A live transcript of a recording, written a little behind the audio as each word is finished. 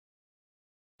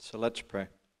So let's pray.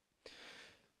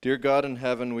 Dear God in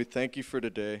heaven, we thank you for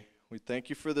today. We thank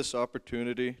you for this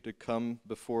opportunity to come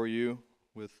before you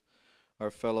with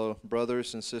our fellow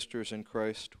brothers and sisters in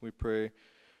Christ. We pray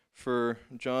for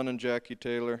John and Jackie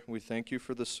Taylor. We thank you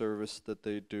for the service that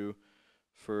they do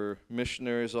for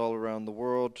missionaries all around the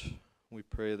world. We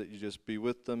pray that you just be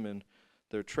with them in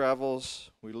their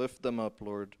travels. We lift them up,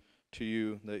 Lord, to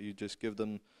you, that you just give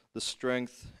them the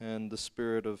strength and the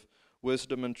spirit of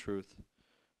wisdom and truth.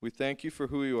 We thank you for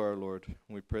who you are, Lord.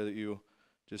 We pray that you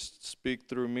just speak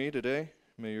through me today.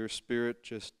 May your spirit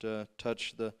just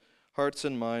touch the hearts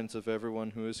and minds of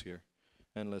everyone who is here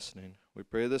and listening. We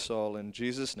pray this all in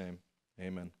Jesus' name.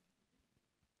 Amen.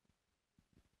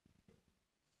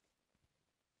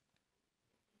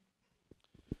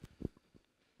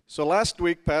 So last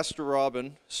week, Pastor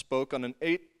Robin spoke on an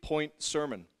 8-point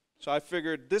sermon. So I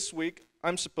figured this week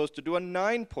I'm supposed to do a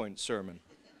 9-point sermon.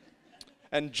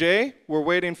 And Jay, we're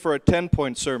waiting for a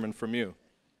 10-point sermon from you.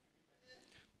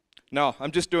 No,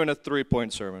 I'm just doing a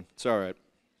 3-point sermon. It's all right.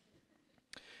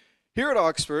 Here at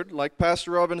Oxford, like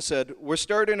Pastor Robin said, we're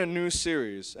starting a new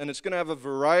series, and it's going to have a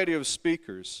variety of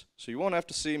speakers. So you won't have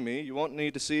to see me. You won't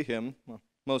need to see him, well,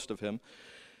 most of him.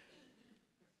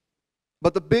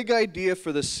 But the big idea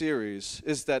for this series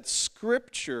is that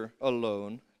Scripture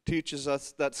alone teaches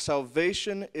us that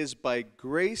salvation is by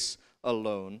grace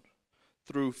alone,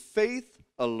 through faith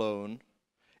alone,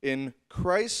 in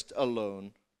Christ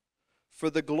alone,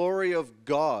 for the glory of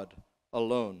God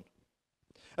alone.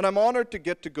 And I'm honored to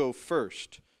get to go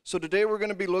first. So today we're going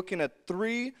to be looking at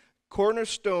 3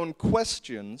 cornerstone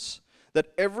questions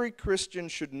that every Christian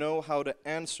should know how to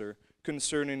answer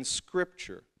concerning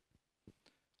Scripture.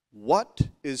 What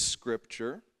is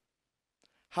Scripture?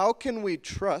 How can we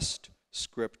trust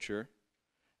Scripture?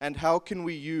 And how can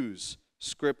we use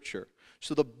Scripture?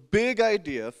 So the big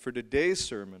idea for today's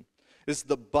sermon is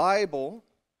the Bible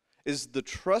is the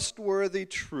trustworthy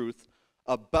truth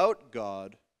about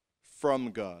God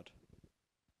from God.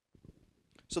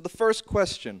 So the first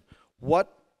question,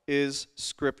 what is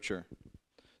Scripture?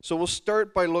 So we'll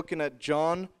start by looking at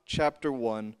John chapter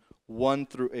 1, 1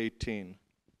 through 18.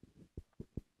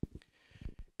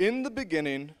 In the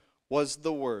beginning was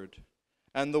the Word,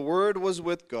 and the Word was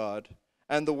with God,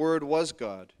 and the Word was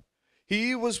God.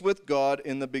 He was with God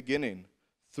in the beginning.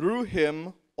 Through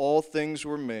him all things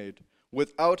were made.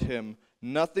 Without him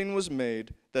nothing was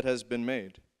made that has been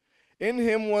made. In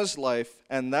him was life,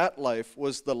 and that life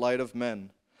was the light of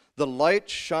men. The light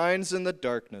shines in the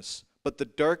darkness, but the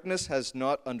darkness has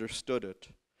not understood it.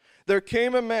 There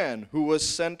came a man who was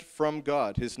sent from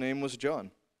God. His name was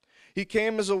John. He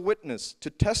came as a witness to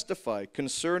testify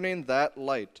concerning that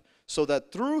light, so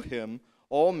that through him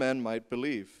all men might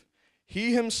believe.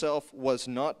 He himself was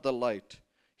not the light.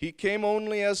 He came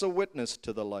only as a witness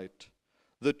to the light.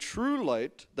 The true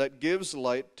light that gives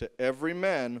light to every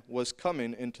man was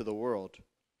coming into the world.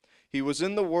 He was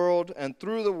in the world, and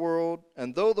through the world,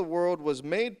 and though the world was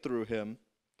made through him,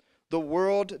 the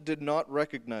world did not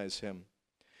recognize him.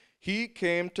 He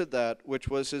came to that which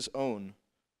was his own,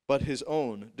 but his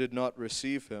own did not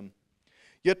receive him.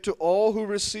 Yet to all who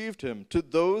received him, to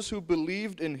those who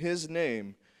believed in his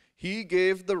name, he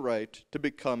gave the right to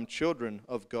become children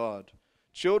of God,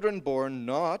 children born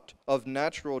not of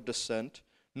natural descent,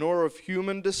 nor of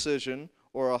human decision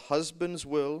or a husband's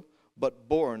will, but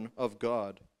born of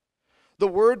God. The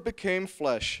Word became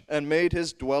flesh and made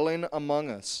his dwelling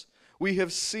among us. We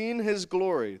have seen his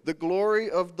glory, the glory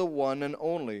of the one and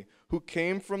only, who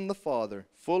came from the Father,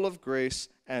 full of grace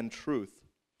and truth.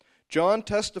 John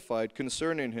testified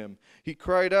concerning him. He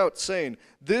cried out, saying,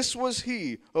 "This was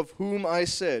he of whom I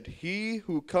said, he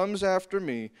who comes after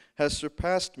me has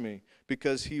surpassed me,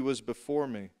 because he was before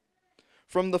me."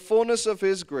 From the fullness of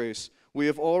his grace we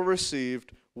have all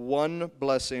received one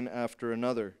blessing after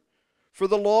another. For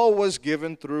the law was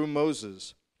given through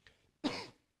Moses.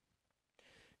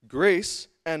 Grace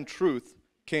and truth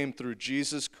came through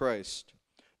Jesus Christ.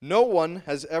 No one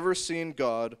has ever seen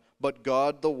God, but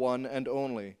God the one and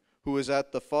only, who is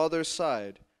at the Father's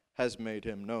side, has made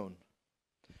him known.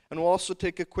 And we'll also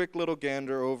take a quick little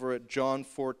gander over at John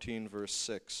 14, verse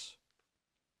 6.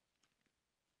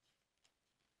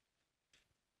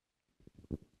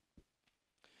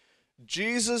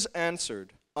 Jesus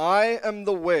answered, "I am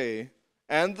the way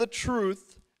and the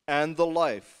truth and the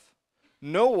life.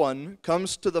 No one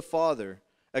comes to the Father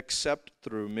except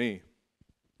through me."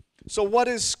 So what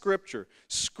is Scripture?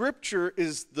 Scripture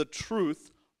is the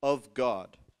truth of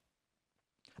God.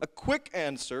 A quick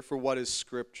answer for what is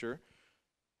Scripture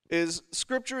is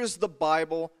the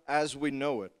Bible as we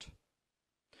know it.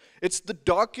 It's the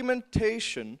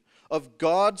documentation of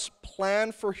God's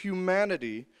plan for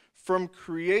humanity from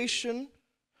creation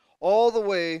all the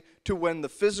way to when the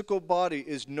physical body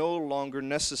is no longer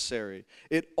necessary.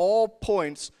 It all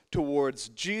points towards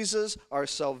Jesus, our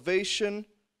salvation,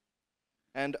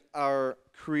 and our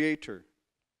Creator.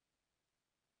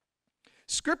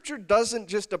 Scripture doesn't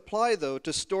just apply, though,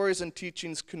 to stories and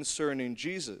teachings concerning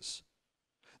Jesus.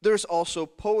 There's also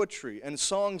poetry and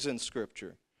songs in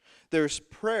Scripture. There's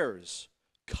prayers,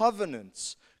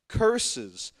 covenants,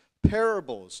 curses,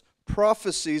 parables,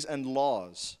 prophecies, and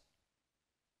laws.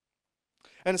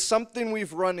 And something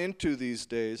we've run into these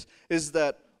days is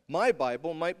that my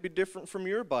Bible might be different from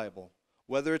your Bible,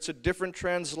 whether it's a different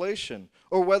translation,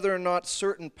 or whether or not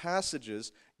certain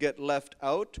passages get left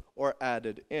out or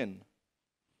added in.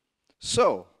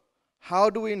 So, how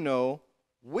do we know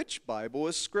which Bible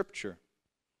is Scripture?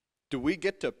 Do we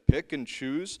get to pick and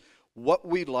choose what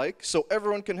we like so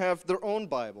everyone can have their own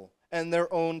Bible and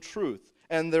their own truth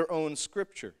and their own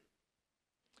Scripture?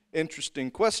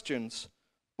 Interesting questions,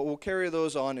 but we'll carry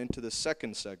those on into the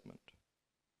second segment.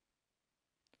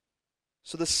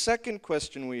 So the second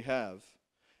question we have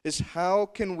is, how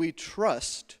can we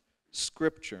trust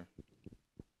Scripture?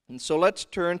 And so let's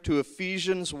turn to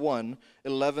Ephesians 1,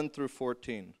 11 through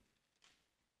 14.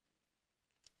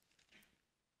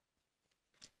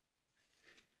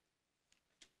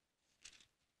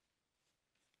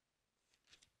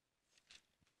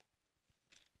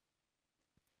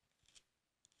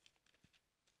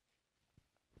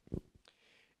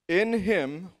 In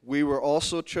him we were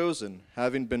also chosen,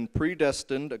 having been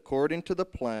predestined according to the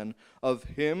plan of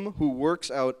him who works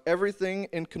out everything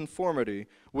in conformity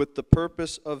with the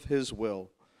purpose of his will,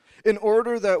 in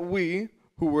order that we,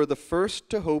 who were the first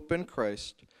to hope in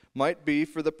Christ, might be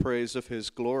for the praise of his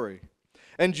glory.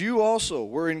 And you also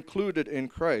were included in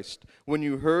Christ when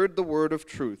you heard the word of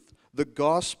truth, the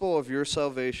gospel of your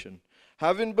salvation.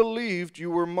 Having believed,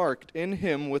 you were marked in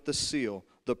him with a seal,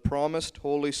 the promised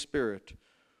Holy Spirit,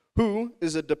 who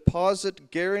is a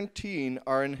deposit guaranteeing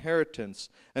our inheritance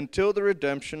until the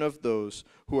redemption of those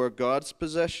who are God's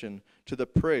possession, to the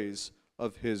praise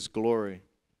of his glory.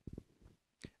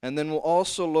 And then we'll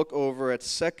also look over at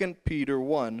 2 Peter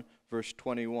 1, verse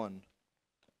 21.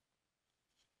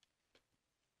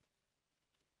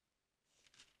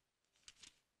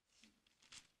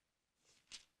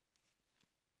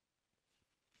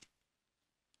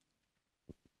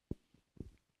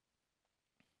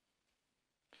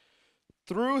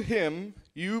 Through him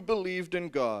you believed in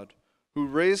God, who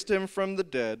raised him from the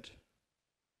dead.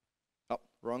 Oh,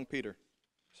 wrong Peter.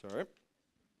 Sorry.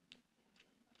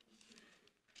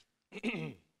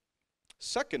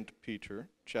 2 Peter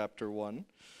chapter 1.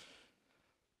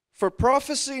 For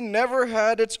prophecy never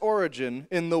had its origin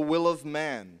in the will of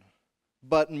man,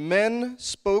 but men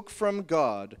spoke from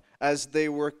God as they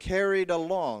were carried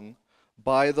along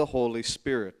by the Holy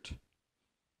Spirit.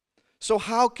 So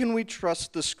how can we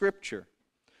trust the Scripture?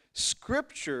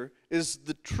 Scripture is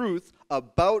the truth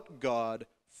about God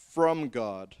from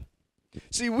God.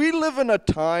 See, we live in a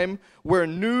time where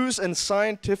news and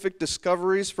scientific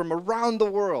discoveries from around the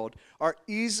world are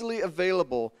easily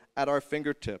available at our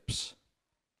fingertips.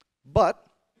 But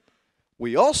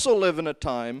we also live in a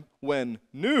time when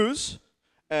news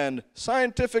and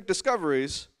scientific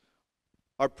discoveries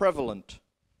are prevalent.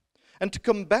 And to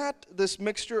combat this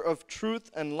mixture of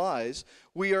truth and lies,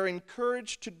 we are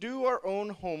encouraged to do our own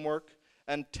homework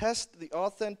and test the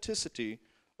authenticity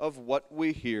of what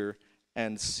we hear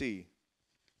and see.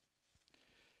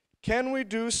 Can we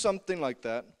do something like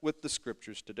that with the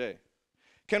Scriptures today?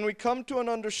 Can we come to an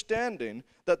understanding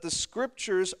that the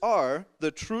Scriptures are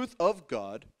the truth of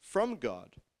God from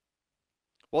God?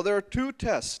 Well, there are two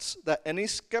tests that any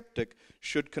skeptic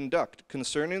should conduct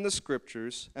concerning the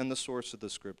Scriptures and the source of the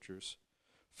Scriptures.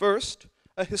 First,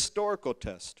 a historical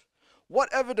test.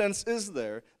 What evidence is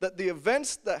there that the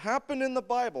events that happened in the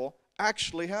Bible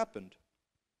actually happened?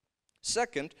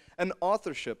 Second, an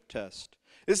authorship test.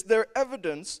 Is there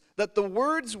evidence that the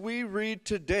words we read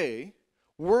today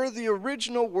were the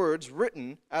original words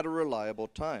written at a reliable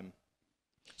time?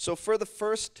 So for the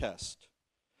first test,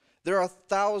 there are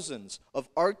thousands of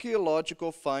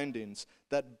archaeological findings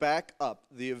that back up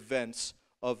the events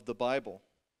of the Bible.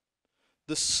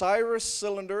 The Cyrus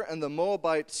cylinder and the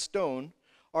Moabite stone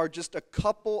are just a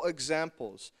couple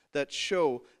examples that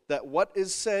show that what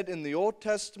is said in the Old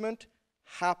Testament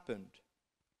happened.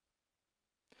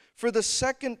 For the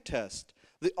second test,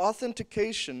 the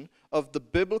authentication of the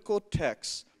biblical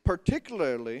texts,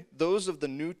 particularly those of the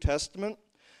New Testament,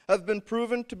 have been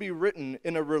proven to be written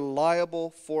in a reliable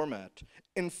format.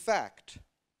 In fact,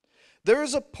 there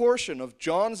is a portion of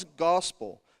John's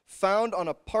Gospel found on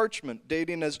a parchment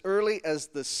dating as early as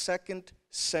the 2nd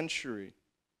century.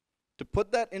 To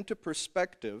put that into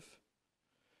perspective,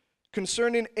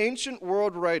 concerning ancient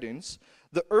world writings,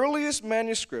 the earliest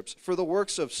manuscripts for the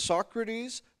works of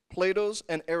Socrates, Plato,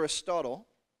 and Aristotle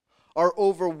are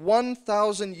over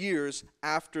 1,000 years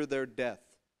after their death.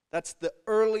 That's the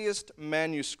earliest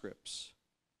manuscripts.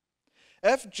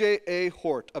 F.J.A.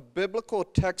 Hort, a biblical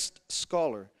text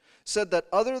scholar, said that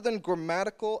other than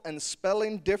grammatical and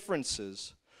spelling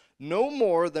differences, no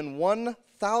more than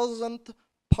 1,000th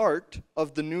part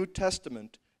of the New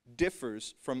Testament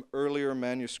differs from earlier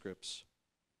manuscripts.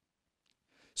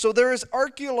 So there is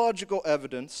archaeological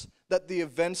evidence that the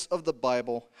events of the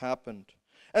Bible happened.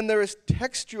 And there is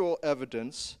textual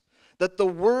evidence that the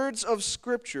words of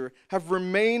Scripture have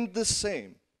remained the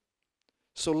same.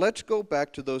 So let's go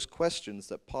back to those questions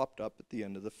that popped up at the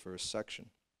end of the first section.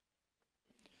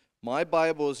 My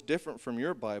Bible is different from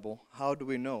your Bible. How do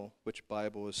we know which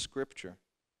Bible is Scripture?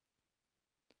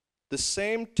 The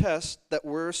same test that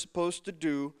we're supposed to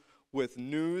do with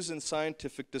news and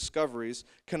scientific discoveries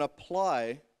can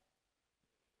apply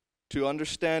to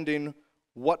understanding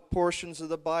what portions of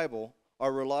the Bible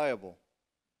are reliable.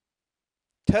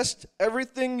 Test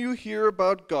everything you hear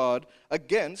about God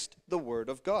against the Word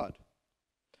of God.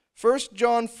 1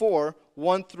 John 4,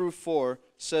 1 through 4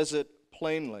 says it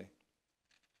plainly.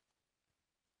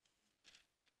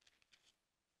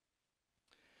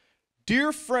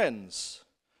 Dear friends,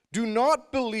 do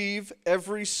not believe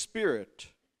every spirit,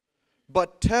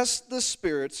 but test the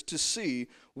spirits to see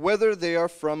whether they are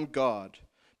from God,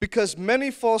 because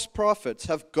many false prophets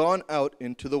have gone out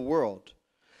into the world.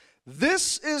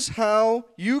 This is how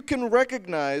you can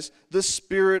recognize the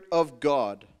Spirit of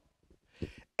God.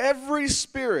 Every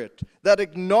spirit that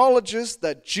acknowledges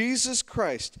that Jesus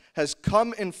Christ has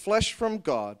come in flesh from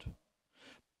God,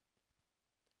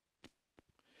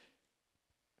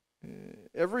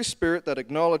 every spirit that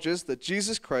acknowledges that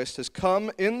Jesus Christ has come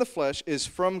in the flesh is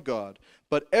from God.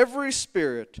 But every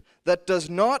spirit that does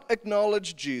not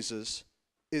acknowledge Jesus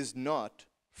is not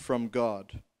from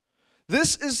God.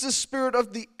 This is the spirit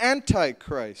of the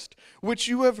Antichrist, which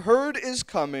you have heard is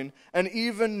coming, and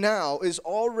even now is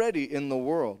already in the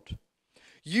world.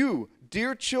 You,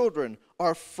 dear children,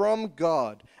 are from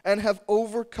God and have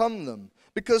overcome them,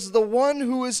 because the one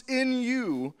who is in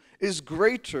you is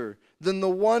greater than the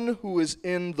one who is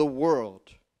in the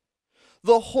world.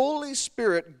 The Holy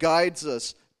Spirit guides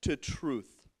us to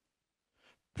truth.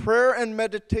 Prayer and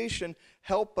meditation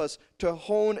help us to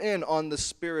hone in on the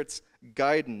Spirit's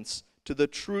guidance to the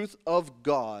truth of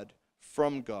God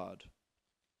from God.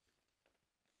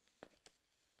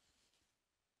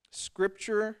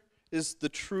 Scripture is the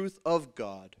truth of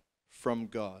God from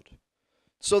God.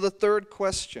 So the third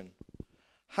question,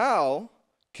 how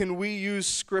can we use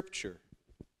Scripture?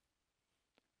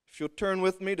 If you'll turn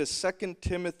with me to 2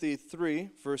 Timothy 3,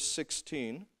 verse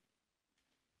 16.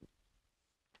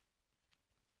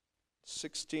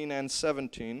 16 and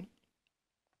 17.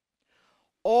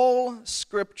 All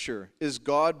Scripture is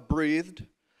God-breathed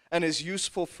and is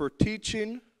useful for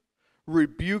teaching,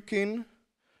 rebuking,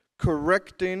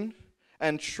 correcting,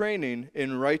 and training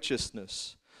in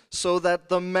righteousness, so that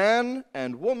the man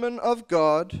and woman of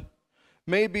God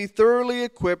may be thoroughly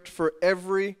equipped for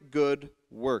every good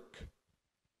work.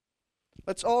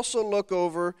 Let's also look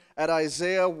over at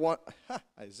Psalm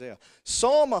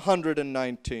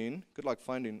 119. Good luck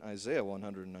finding Isaiah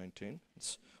 119.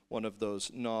 It's one of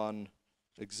those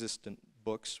non-existent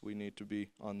books we need to be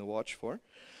on the watch for.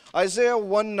 Psalm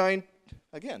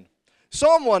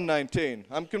 119.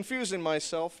 I'm confusing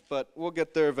myself, but we'll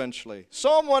get there eventually.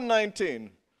 Psalm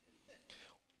 119,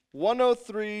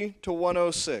 103 to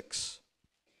 106.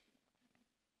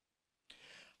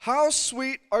 How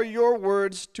sweet are your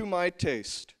words to my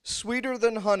taste, sweeter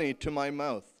than honey to my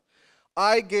mouth.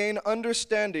 I gain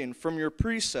understanding from your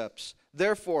precepts,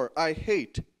 therefore I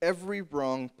hate every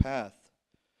wrong path.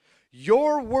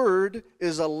 Your word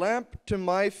is a lamp to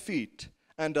my feet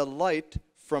and a light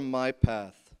from my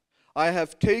path. I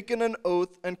have taken an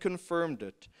oath and confirmed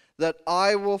it, that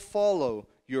I will follow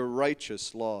your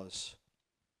righteous laws.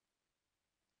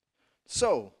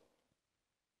 So,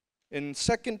 in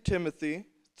 2 Timothy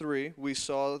 3, we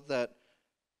saw that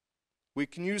we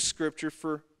can use Scripture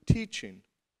for teaching.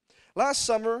 Last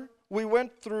summer, we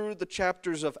went through the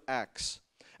chapters of Acts,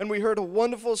 and we heard a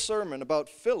wonderful sermon about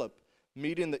Philip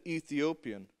meeting the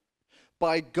Ethiopian.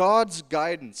 By God's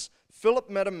guidance, Philip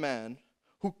met a man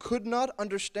who could not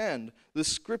understand the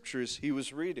Scriptures he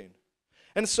was reading.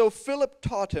 And so Philip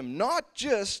taught him not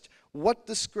just what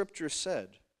the Scripture said,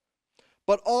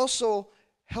 but also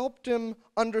helped him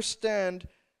understand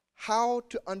how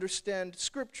to understand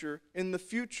Scripture in the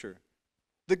future.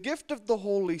 The gift of the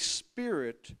Holy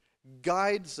Spirit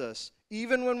guides us,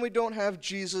 even when we don't have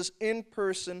Jesus in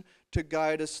person to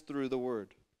guide us through the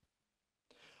Word.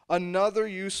 Another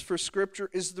use for Scripture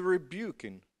is the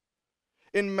rebuking.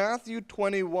 In Matthew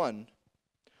 21,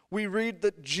 we read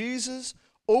that Jesus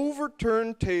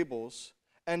overturned tables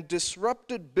and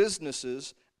disrupted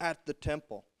businesses at the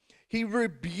temple. He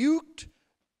rebuked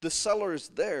the sellers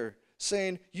there,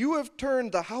 saying, "You have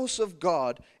turned the house of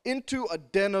God into a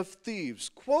den of thieves,"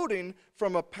 quoting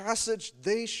from a passage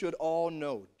they should all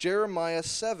know, Jeremiah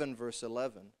 7, verse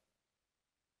 11.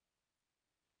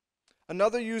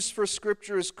 Another use for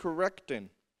Scripture is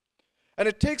correcting. And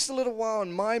it takes a little while,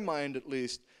 in my mind at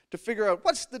least, to figure out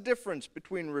what's the difference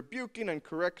between rebuking and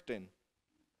correcting.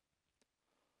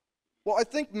 Well, I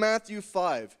think Matthew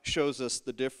 5 shows us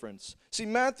the difference. See,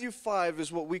 Matthew 5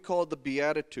 is what we call the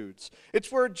Beatitudes.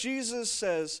 It's where Jesus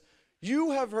says,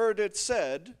 "You have heard it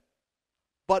said,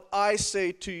 but I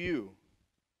say to you."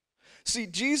 See,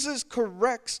 Jesus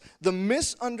corrects the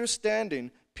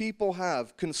misunderstanding people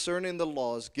have concerning the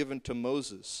laws given to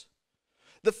Moses.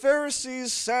 The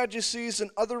Pharisees, Sadducees,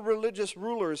 and other religious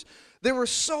rulers, they were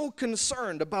so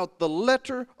concerned about the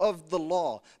letter of the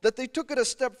law that they took it a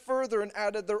step further and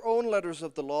added their own letters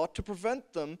of the law to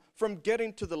prevent them from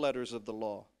getting to the letters of the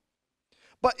law.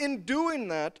 But in doing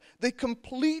that, they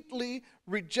completely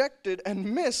rejected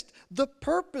and missed the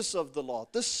purpose of the law,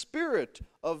 the spirit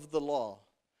of the law.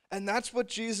 And that's what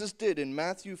Jesus did in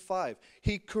Matthew 5.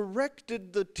 He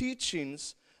corrected the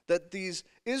teachings that these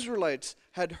Israelites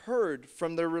had heard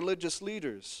from their religious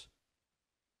leaders.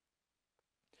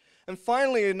 And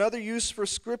finally, another use for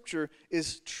Scripture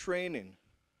is training.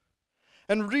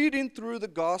 And reading through the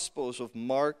Gospels of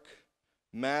Mark,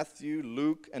 Matthew,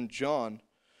 Luke, and John,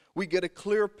 we get a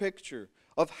clear picture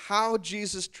of how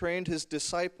Jesus trained his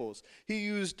disciples. He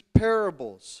used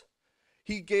parables.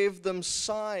 He gave them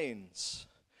signs.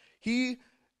 He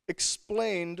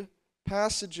explained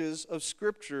passages of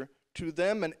Scripture to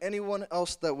them and anyone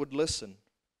else that would listen.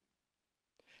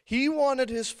 He wanted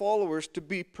his followers to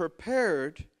be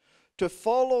prepared to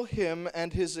follow him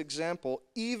and his example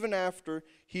even after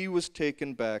he was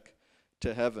taken back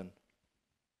to heaven.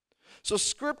 So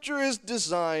Scripture is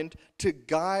designed to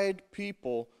guide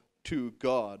people to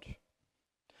God.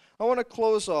 I want to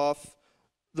close off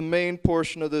the main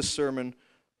portion of this sermon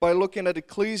by looking at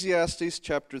Ecclesiastes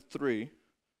chapter 3,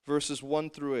 verses 1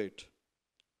 through 8.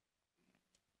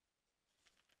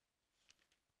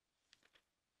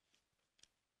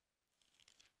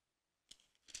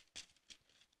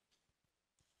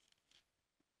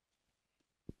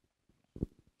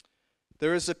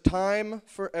 There is a time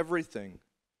for everything,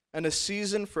 and a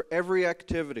season for every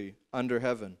activity under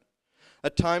heaven. A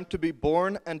time to be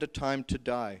born and a time to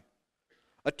die.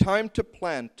 A time to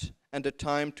plant and a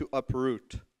time to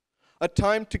uproot. A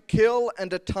time to kill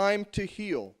and a time to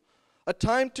heal. A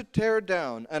time to tear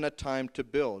down and a time to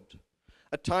build.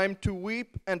 A time to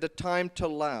weep and a time to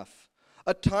laugh.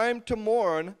 A time to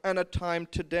mourn and a time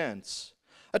to dance.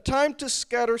 A time to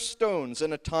scatter stones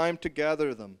and a time to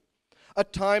gather them. A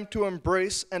time to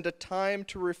embrace and a time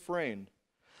to refrain.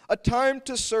 A time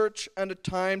to search and a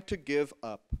time to give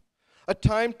up. A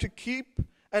time to keep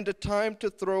and a time to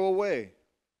throw away.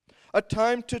 A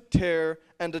time to tear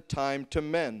and a time to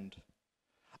mend.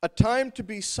 A time to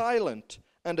be silent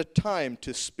and a time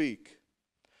to speak.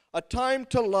 A time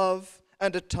to love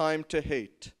and a time to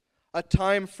hate. A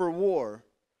time for war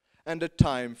and a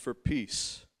time for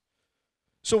peace.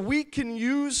 So we can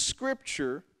use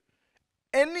Scripture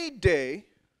any day,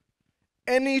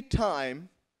 any time,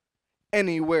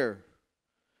 anywhere.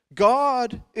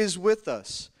 God is with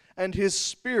us, and His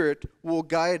Spirit will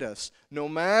guide us no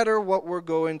matter what we're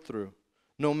going through,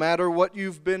 no matter what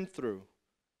you've been through.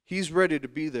 He's ready to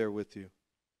be there with you.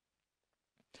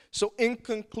 So in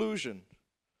conclusion,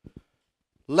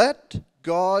 let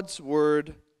God's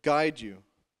Word guide you.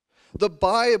 The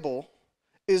Bible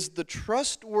is the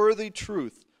trustworthy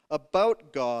truth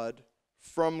about God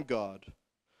from God.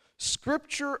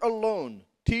 Scripture alone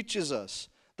teaches us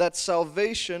that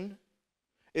salvation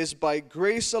is by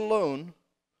grace alone,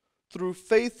 through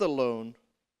faith alone,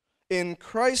 in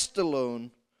Christ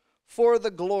alone, for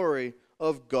the glory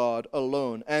of God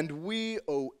alone. And we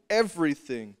owe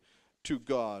everything to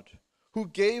God, who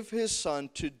gave His Son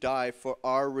to die for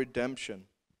our redemption.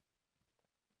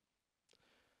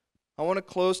 I want to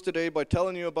close today by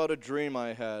telling you about a dream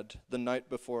I had the night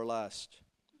before last.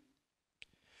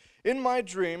 In my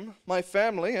dream, my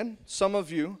family and some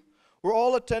of you were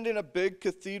all attending a big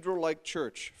cathedral-like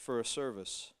church for a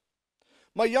service.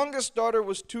 My youngest daughter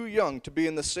was too young to be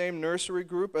in the same nursery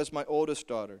group as my oldest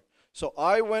daughter, So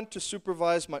I went to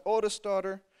supervise my oldest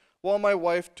daughter, while my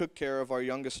wife took care of our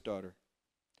youngest daughter.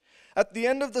 At the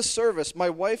end of the service, my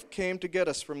wife came to get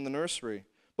us from the nursery.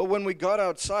 But when we got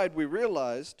outside, we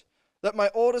realized that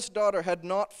my oldest daughter had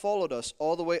not followed us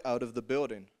all the way out of the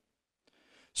building.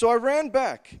 So I ran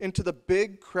back into the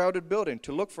big, crowded building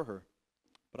to look for her,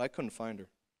 but I couldn't find her.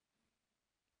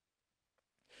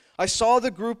 I saw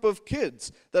the group of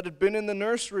kids that had been in the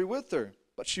nursery with her,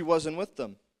 but she wasn't with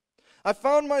them. I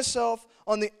found myself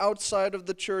on the outside of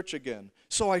the church again,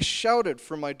 so I shouted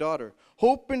for my daughter,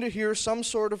 hoping to hear some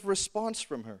sort of response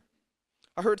from her.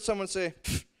 I heard someone say,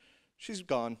 "She's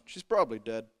gone. She's probably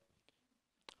dead."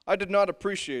 I did not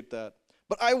appreciate that,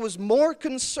 but I was more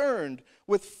concerned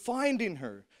with finding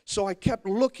her, so I kept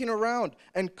looking around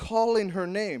and calling her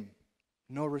name.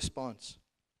 No response.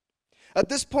 At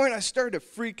this point, I started to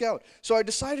freak out, so I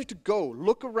decided to go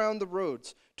look around the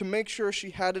roads to make sure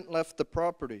she hadn't left the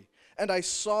property. And I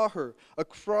saw her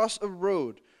across a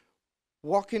road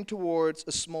walking towards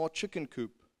a small chicken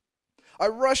coop. I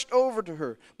rushed over to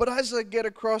her, but as I get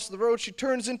across the road, she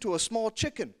turns into a small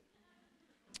chicken.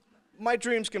 My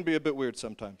dreams can be a bit weird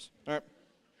sometimes. All right.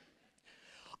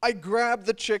 I grab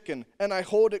the chicken and I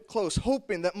hold it close,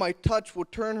 hoping that my touch will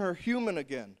turn her human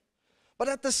again. But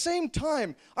at the same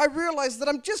time, I realize that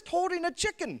I'm just holding a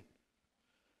chicken.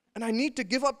 And I need to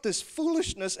give up this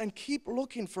foolishness and keep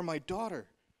looking for my daughter.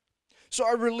 So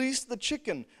I release the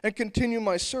chicken and continue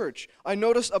my search. I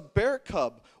notice a bear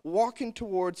cub walking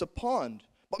towards a pond,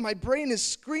 but my brain is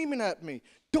screaming at me,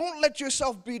 "Don't let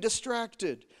yourself be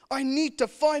distracted. I need to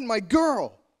find my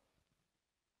girl."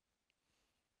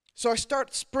 So I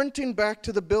start sprinting back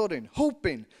to the building,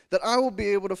 hoping that I will be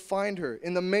able to find her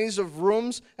in the maze of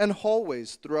rooms and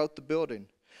hallways throughout the building.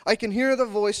 I can hear the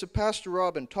voice of Pastor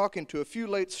Robin talking to a few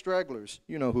late stragglers.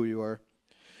 You know who you are.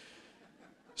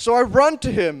 So I run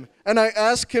to him and I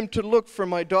ask him to look for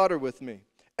my daughter with me.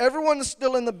 Everyone is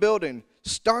still in the building,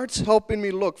 starts helping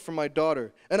me look for my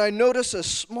daughter, and I notice a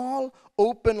small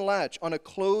open latch on a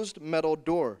closed metal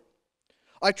door.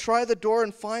 I try the door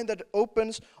and find that it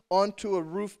opens onto a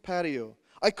roof patio.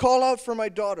 I call out for my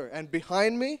daughter, and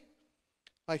behind me,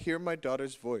 I hear my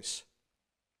daughter's voice.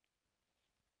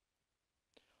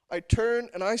 I turn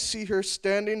and I see her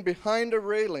standing behind a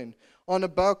railing on a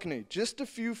balcony just a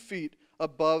few feet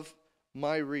above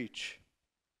my reach.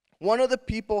 One of the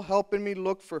people helping me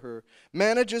look for her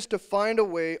manages to find a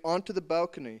way onto the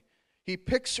balcony. He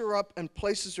picks her up and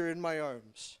places her in my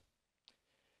arms.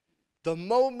 The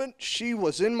moment she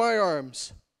was in my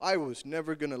arms, I was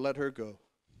never going to let her go.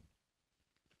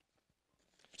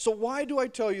 So why do I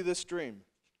tell you this dream?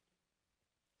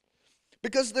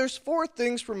 Because there's 4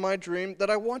 things from my dream that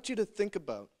I want you to think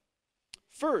about.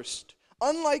 First,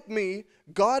 unlike me,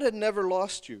 God had never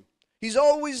lost you. He's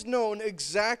always known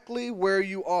exactly where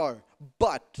you are,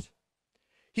 but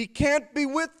He can't be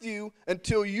with you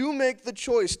until you make the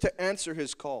choice to answer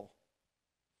His call.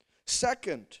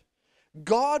 Second,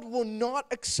 God will not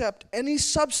accept any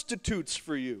substitutes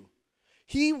for you.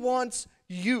 He wants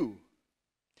you.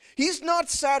 He's not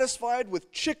satisfied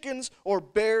with chickens or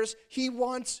bears. He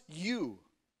wants you.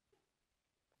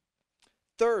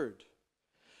 Third,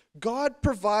 God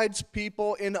provides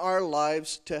people in our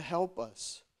lives to help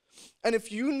us. And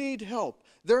if you need help,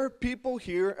 there are people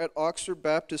here at Oxford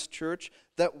Baptist Church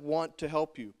that want to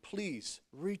help you. Please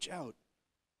reach out.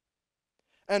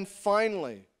 And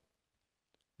finally,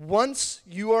 once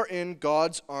you are in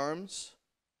God's arms,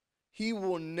 He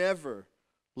will never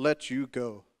let you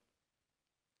go.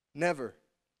 Never.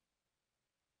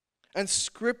 And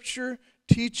Scripture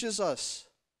teaches us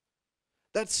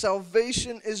that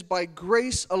salvation is by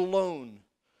grace alone,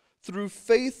 through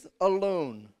faith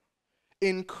alone,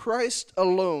 in Christ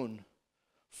alone,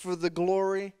 for the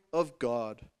glory of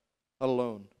God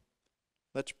alone.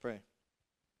 Let's pray.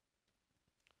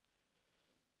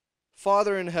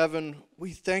 Father in heaven,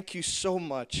 we thank you so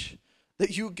much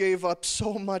that you gave up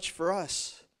so much for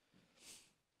us.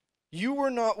 You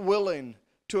were not willing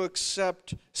to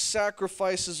accept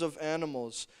sacrifices of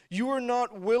animals. You were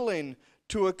not willing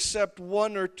to accept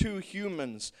 1 or 2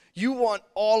 humans. You want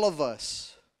all of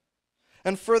us.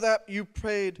 And for that, you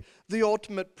paid the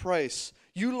ultimate price.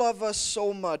 You love us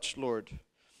so much, Lord.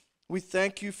 We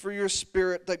thank you for your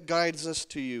Spirit that guides us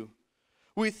to you.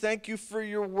 We thank you for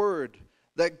your word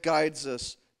that guides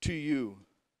us to you.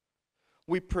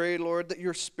 We pray, Lord, that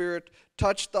your Spirit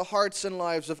touch the hearts and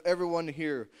lives of everyone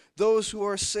here. Those who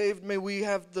are saved, may we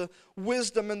have the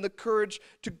wisdom and the courage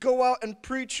to go out and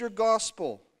preach your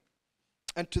gospel.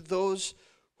 And to those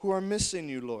who are missing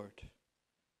you, Lord,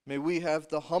 may we have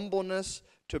the humbleness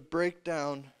to break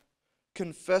down,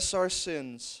 confess our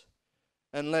sins,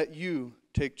 and let you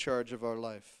take charge of our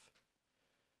life.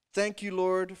 Thank you,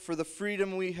 Lord, for the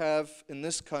freedom we have in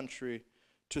this country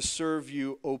to serve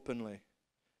you openly.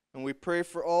 And we pray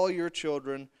for all your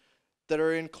children that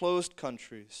are in closed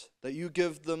countries, that you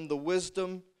give them the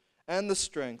wisdom and the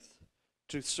strength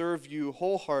to serve you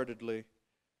wholeheartedly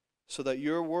so that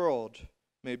your world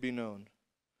may be known.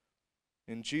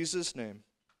 In Jesus' name,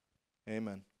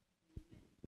 amen.